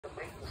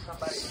competing with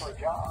somebody for a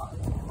job.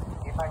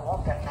 You may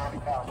want that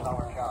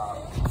 $90,000 job.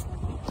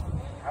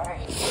 Right?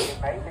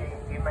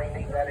 You may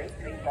need that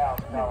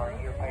 $18,000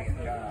 a year paying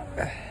job.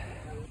 That's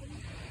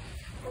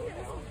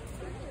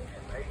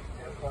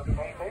what it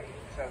may be.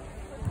 So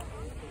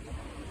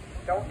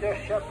don't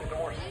just shut the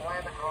door,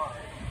 slam it on it.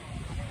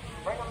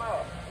 Bring them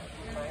up,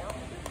 Sam.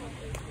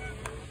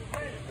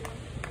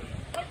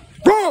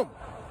 Boom!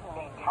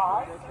 Be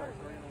tight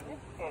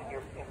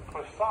and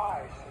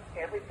precise.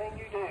 Everything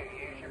you do,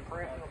 use your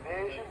peripheral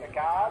vision, the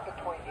guide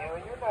between you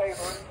and your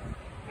neighbor.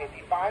 If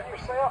you find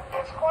yourself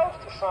this close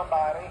to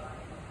somebody,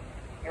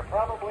 you're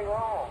probably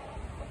wrong.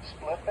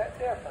 Split that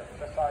difference.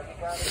 That's all you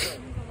got to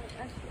do.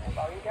 That's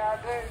all you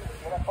got to do.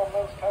 Get up on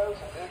those toes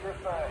and do your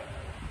thing.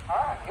 All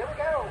right, here we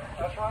go.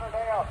 Let's run it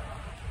out.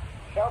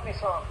 Show me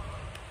something.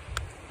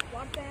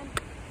 Walk band.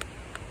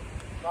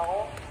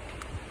 No.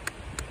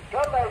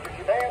 Drum majors,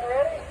 you band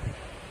ready?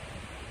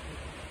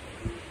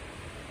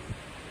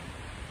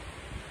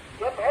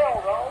 Get the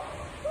hell, Ron.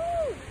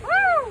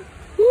 Woo!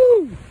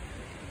 Woo!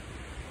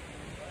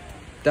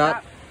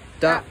 Dot.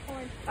 Up.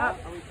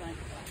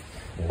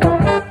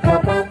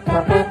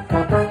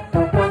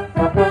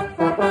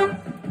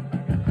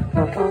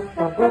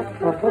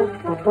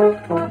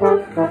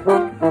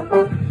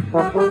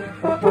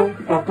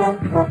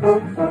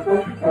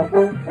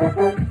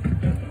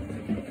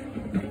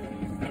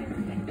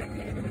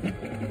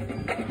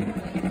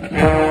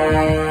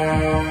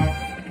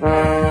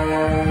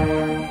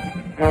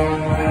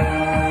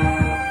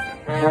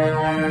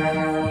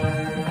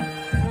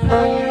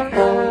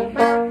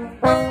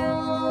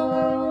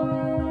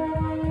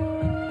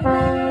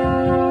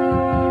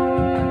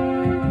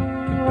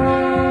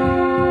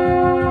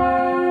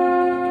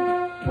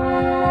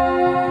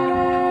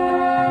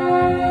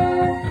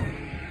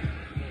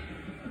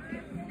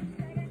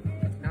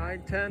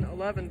 Nine, 10,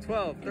 11,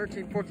 12,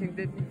 13, 14,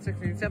 15,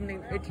 16,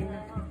 17, 18,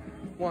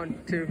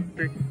 1, 2,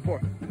 3,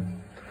 4.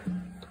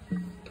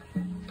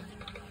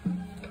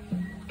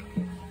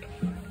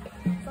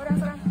 Slow down,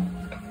 slow down.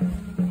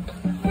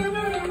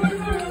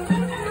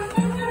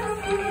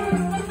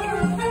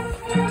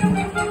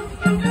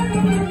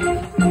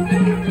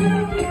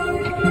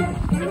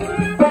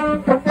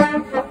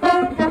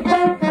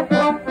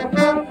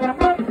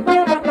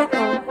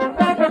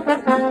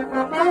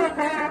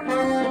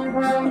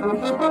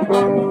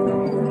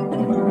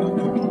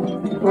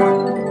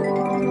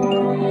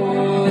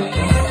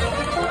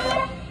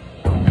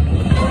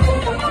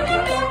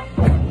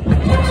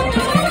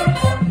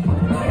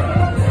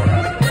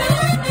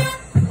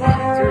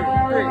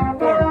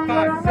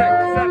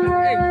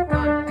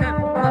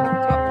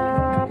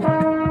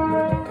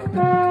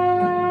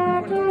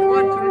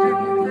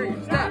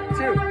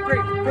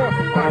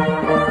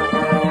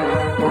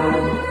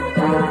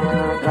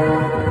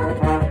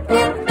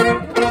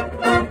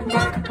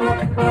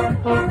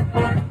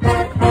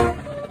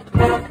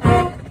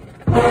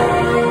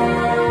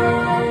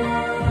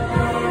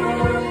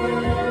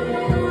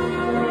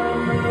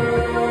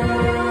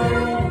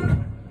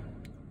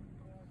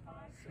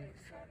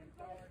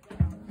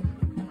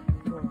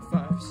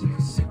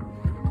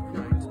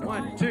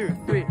 1, 2,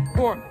 3,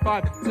 4,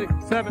 5, 6,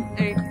 7,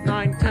 8,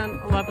 9, 10,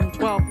 11,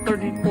 12,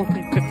 13,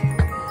 14, 15.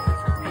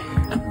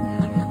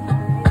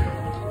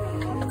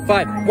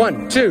 5,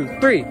 1, 2,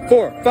 3,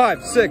 4,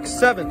 5, 6,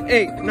 7,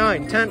 8,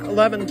 9, 10,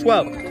 11,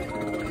 12,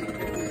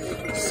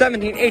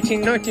 17,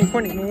 18, 19,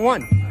 20,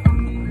 21.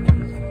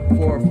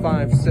 4,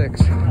 5, 6,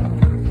 7,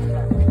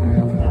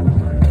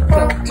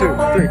 2,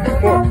 3,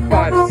 4,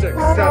 5, 6,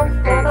 7,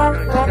 8,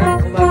 9, 10,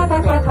 11,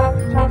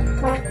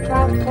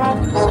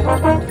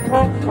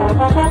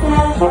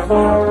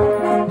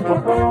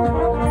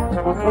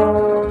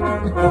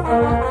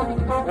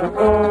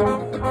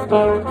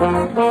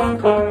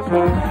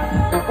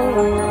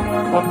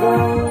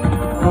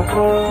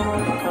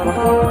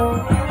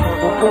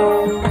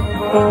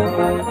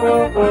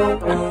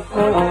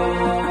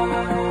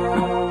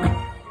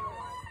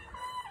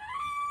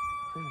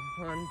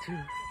 1, 2,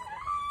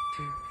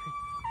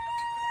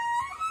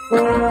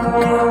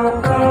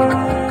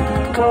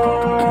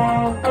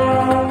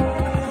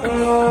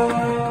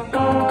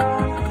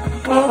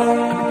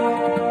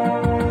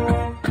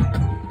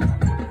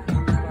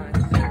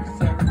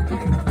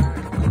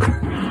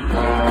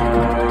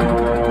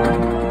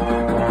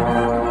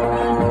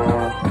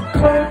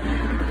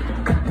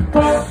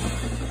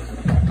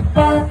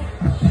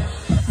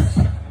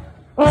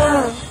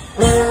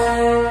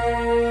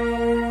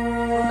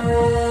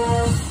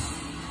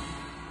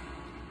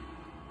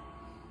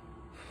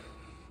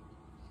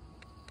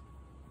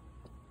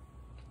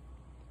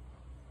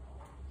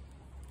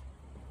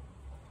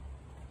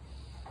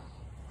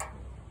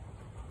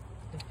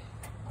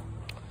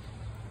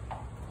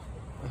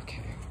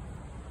 Okay.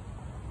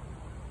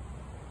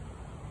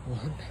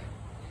 1,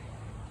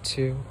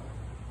 2,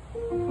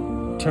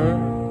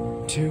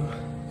 turn, 2,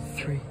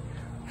 3,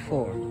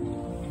 4.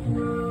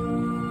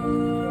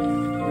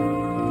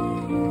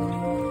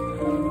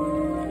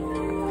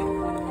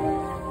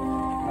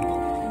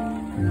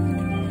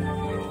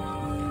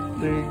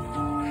 3,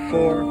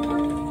 4,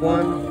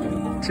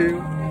 1.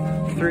 2,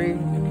 3,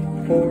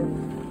 4,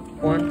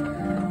 1,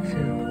 2,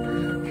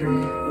 3,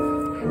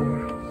 4,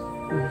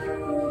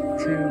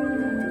 2,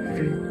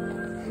 3,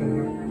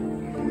 4,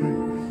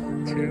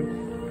 1, 2,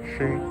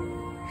 3,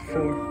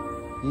 4.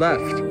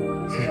 Left,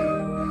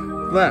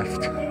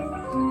 left,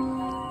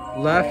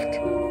 left,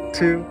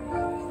 2,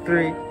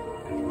 3,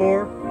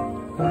 4,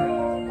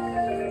 1.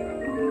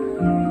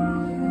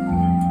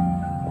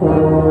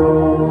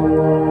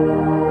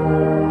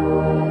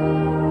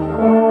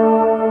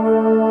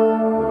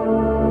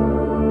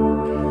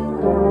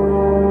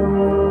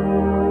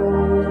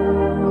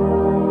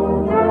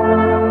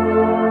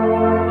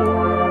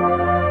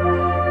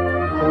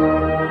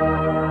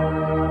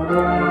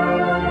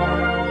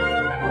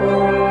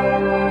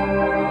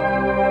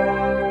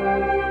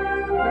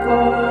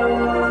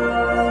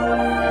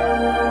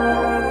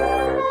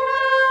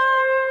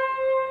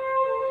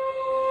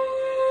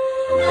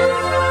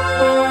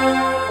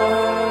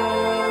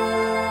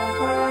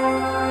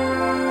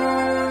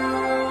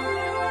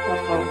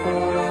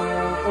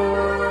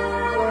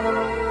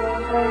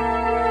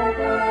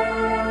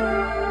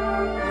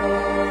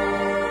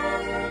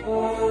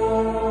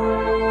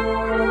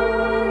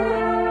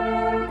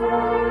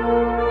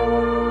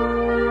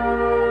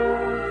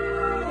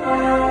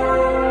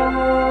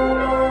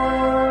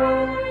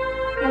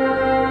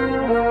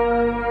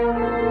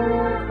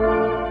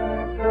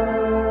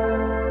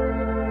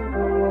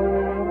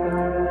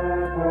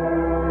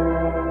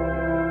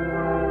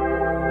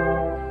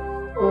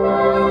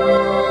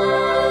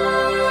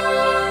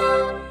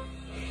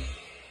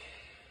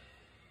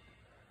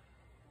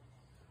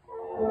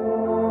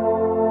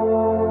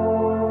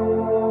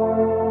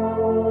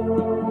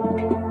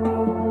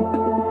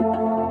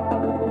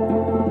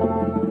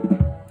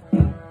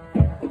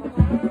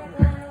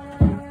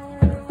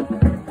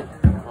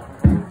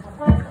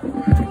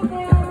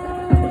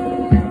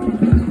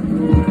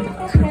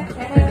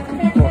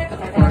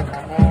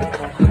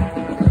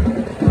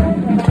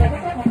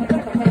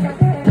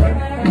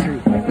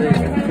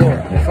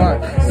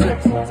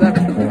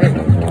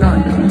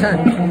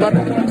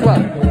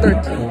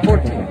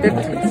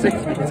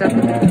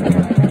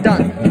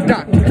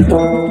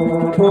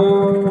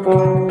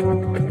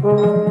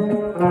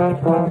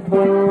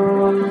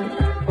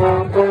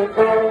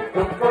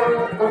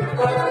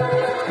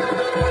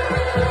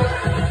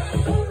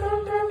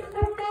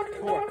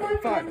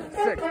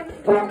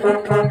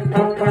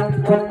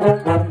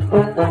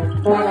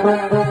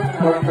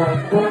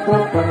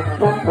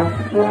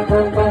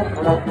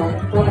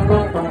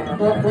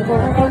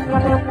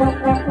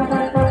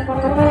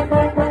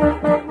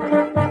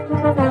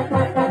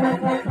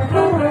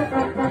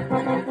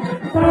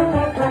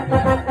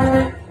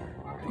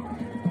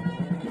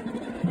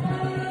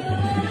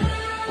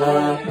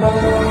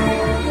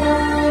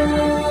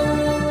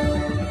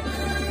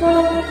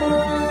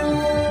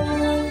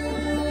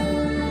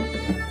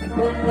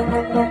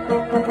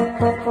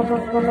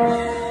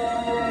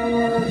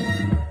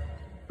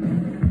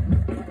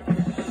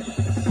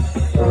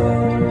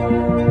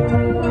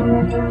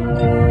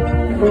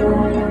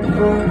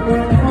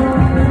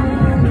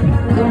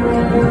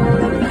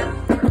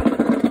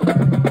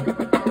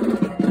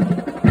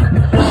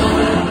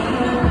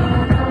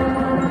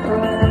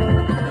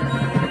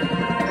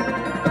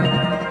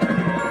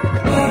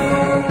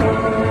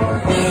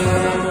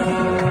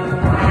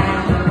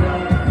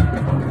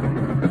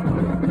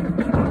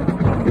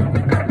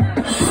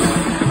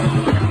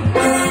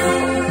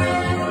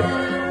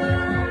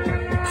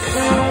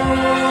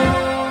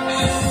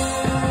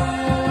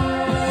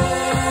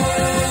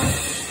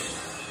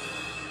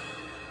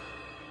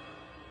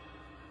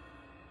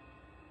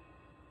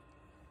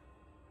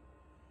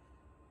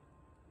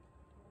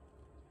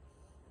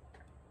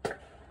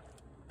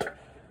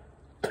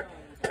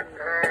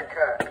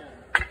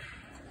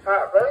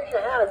 Raise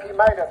your hand if you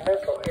made a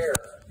mental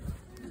error.